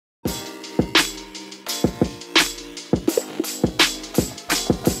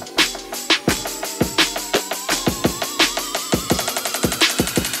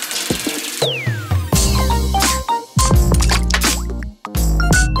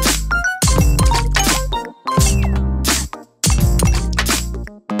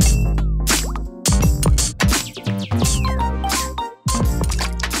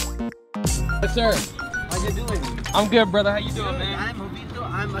sir. How you doing? I'm good, brother. How you doing, man? I'm Jovito.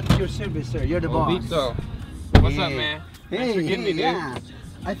 I'm at your service, sir. You're the boss. Jovito. What's up, man? Thanks for getting me, dude. Yeah.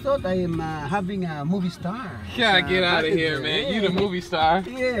 I thought I am having a movie star. Yeah, get out of here, man. You the movie star.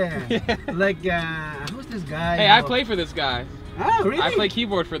 Yeah. Like, who's this guy? Hey, I play for this guy. Oh, really? I play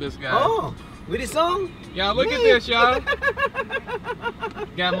keyboard for this guy. Oh, with his song? Y'all, look at this, y'all.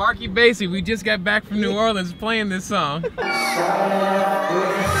 Got Marky Basie. We just got back from New Orleans playing this song.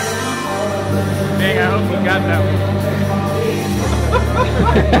 Dang, I hope you got that one.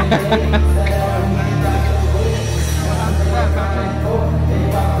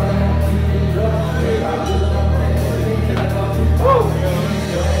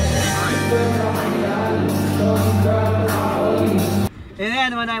 And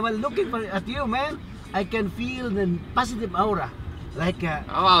then when I was looking at you, man, I can feel the positive aura. Like, oh,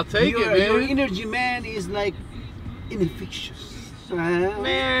 I'll take it, man. Your energy, man, is like infectious.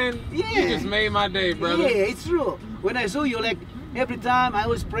 Man, yeah. You just made my day, brother. Yeah, it's true. When I saw you, like, every time I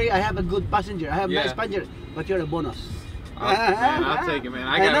always pray I have a good passenger. I have nice passenger, but you're a bonus. Man, I'll take it, man.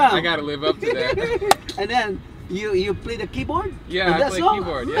 I gotta live up to that. And then you play the keyboard? Yeah, I play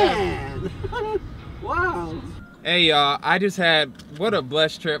keyboard. Man. Yeah. Wow. Hey y'all, I just had, what a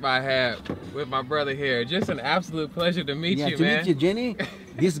blessed trip I had with my brother here. Just an absolute pleasure to meet you, man. To meet you, Jenny.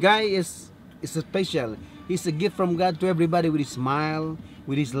 This guy is special. He's a gift from God to everybody with his smile,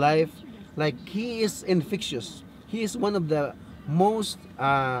 with his life. Like, he is infectious. He is one of the most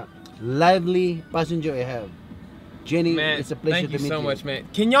lively passenger I have. Jenny, man, it's a pleasure to meet you. Thank you so much, man.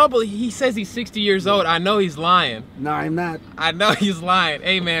 Can y'all believe he says he's 60 years old? I know he's lying. No, I'm not. I know he's lying.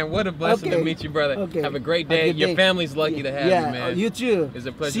 Hey, man, what a blessing to meet you, brother. Okay. Have a great day. Your family's lucky to have you, man. You too. It's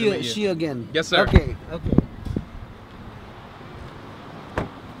a pleasure to meet you. See you again. Yes, sir. Okay.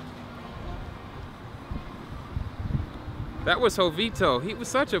 That was Jovito. He was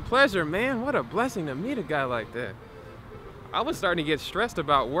such a pleasure, man. What a blessing to meet a guy like that. I was starting to get stressed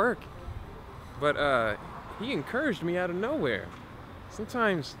about work, but he encouraged me out of nowhere.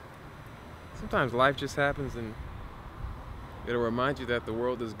 Sometimes life just happens and it'll remind you that the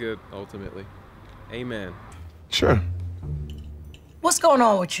world is good ultimately. Amen. Sure. What's going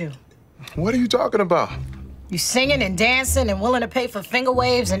on with you? What are you talking about? You singing and dancing and willing to pay for finger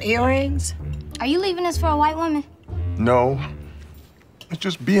waves and earrings? Are you leaving us for a white woman? No. It's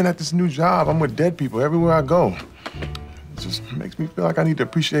just being at this new job. I'm with dead people everywhere I go. It just makes me feel like I need to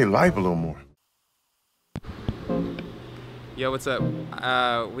appreciate life a little more. Yo, what's up?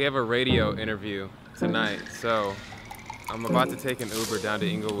 We have a radio interview tonight, so I'm about to take an Uber down to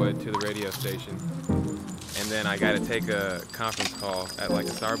Inglewood to the radio station. And then I gotta take a conference call at like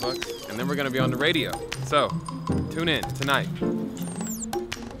a Starbucks, and then we're gonna be on the radio. So, tune in tonight.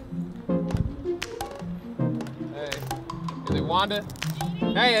 Hey, is it Wanda?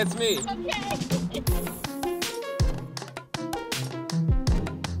 Hey, it's me. Okay.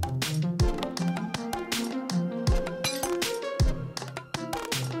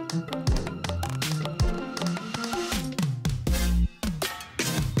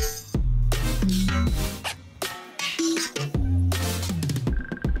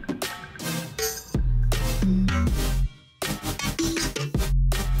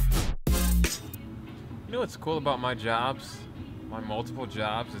 You know what's cool about my jobs, my multiple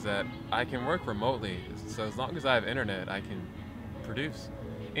jobs, is that I can work remotely. So as long as I have internet, I can produce.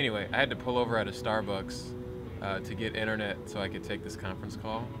 Anyway, I had to pull over at a Starbucks to get internet so I could take this conference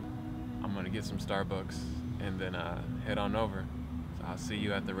call. I'm gonna get some Starbucks and then head on over. So I'll see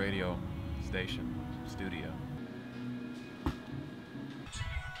you at the radio station, studio.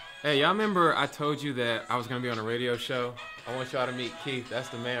 Hey, y'all remember I told you that I was gonna be on a radio show? I want y'all to meet Kieth. That's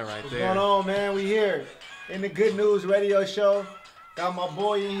the man right there. What's going on, man? We here in the Good News radio show. Got my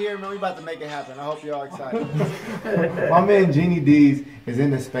boy in here, man. We about to make it happen. I hope y'all excited. My man Genie Deez is in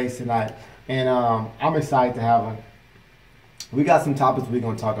the space tonight, and I'm excited to have him. We got some topics we're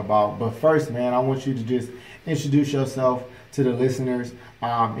gonna talk about, but first, man, I want you to just introduce yourself to the listeners.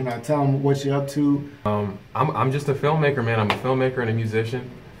 Tell them what you're up to. I'm just a filmmaker, man. I'm a filmmaker and a musician.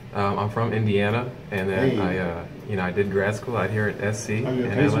 I'm from Indiana, and then I did grad school out here at SC. Are you a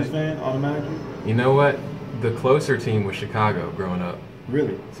Pacers fan automatically? You know what? The closer team was Chicago growing up.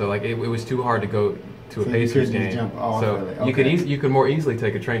 Really? So like it was too hard to go to a Pacers game. So you could more easily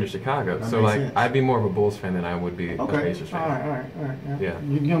take a train to Chicago. That so like sense. I'd be more of a Bulls fan than I would be a Pacers fan. All right. Yeah.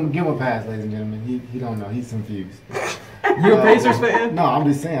 You give him a pass, ladies and gentlemen. He don't know. He's confused. You a Pacers fan? No, I'm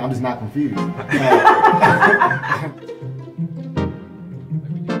just saying. I'm just not confused.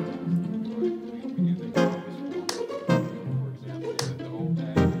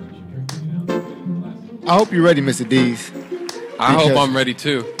 I hope you're ready, Mr. Deez. I hope I'm ready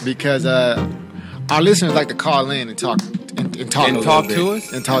too. Because our listeners like to call in and talk to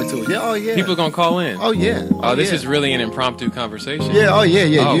us. and talk to us. Yeah, oh yeah. People gonna call in. Oh yeah. Oh, this yeah. is really an impromptu conversation. Yeah. Oh yeah.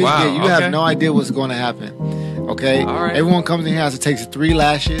 Yeah. Oh, you, wow. yeah, you Okay. have no idea what's going to happen. Okay. All right. Everyone comes in here has to take 3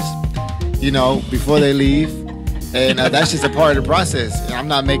 lashes, before they leave, and that's just a part of the process. And I'm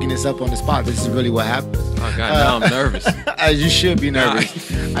not making this up on the spot. This is really what happens. Oh God, now I'm nervous. As you should be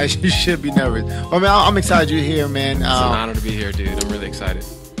nervous. As you should be nervous. Well, man, I'm excited you're here, man. It's an honor to be here, dude. I'm really excited.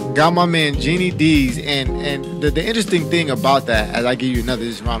 Got my man Genie Deez, and the interesting thing about that, as I give you another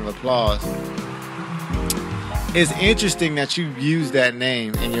just round of applause, it's interesting that you used that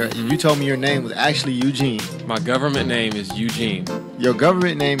name, and you told me your name was actually Eugene. My government name is Eugene. Your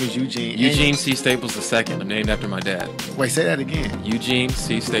government name is Eugene. Eugene C. Staples II. I'm named after my dad. Wait, say that again. Eugene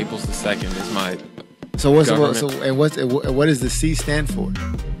C. Staples II is my So what does the C stand for?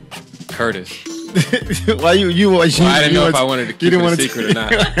 Curtis. Why you I didn't know if I wanted to keep it a secret or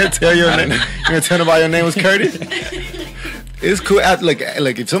not. You gonna tell nobody your name was Curtis? It's cool. Look,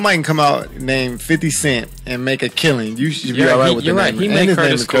 if somebody can come out name 50 Cent and make a killing, you should be all right with the name. He made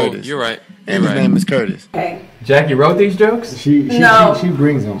Curtis cool. You're right. And his name is Curtis. Okay. Jackie wrote these jokes? She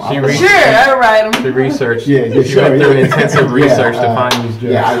brings them. Sure, I write them. She researched. She went through intensive research to find these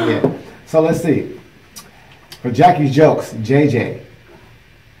jokes. Yeah. So let's see. For Jackie's jokes, JJ.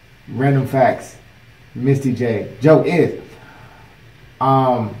 Random facts, Misty J. Joke is,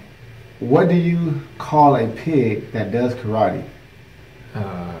 what do you call a pig that does karate? Do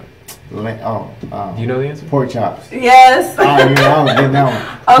you know the answer? Pork chops. Yes. I'm getting that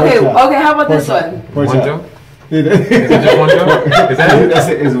one. Okay, how about this one? Pork One chop. joke? Is it just one joke? Is that it? That's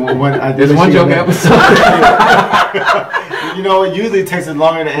it. It's one. There's one joke episode. You know what? Usually it takes us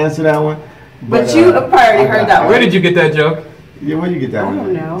longer to answer that one. But you have already heard that one. Where did you get that joke? Yeah, where you get that I one?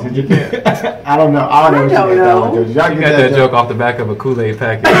 don't know. Did you I don't know. I don't know. I don't know. Y'all You got that joke off the back of a Kool-Aid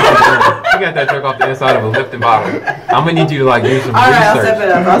packet. You got that joke off the inside of a Lipton bottle. I'm gonna need you to do some All right,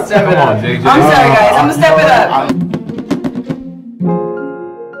 research. I'll step it up. Come on, JJ. I'm sorry, guys. I'm gonna step it up.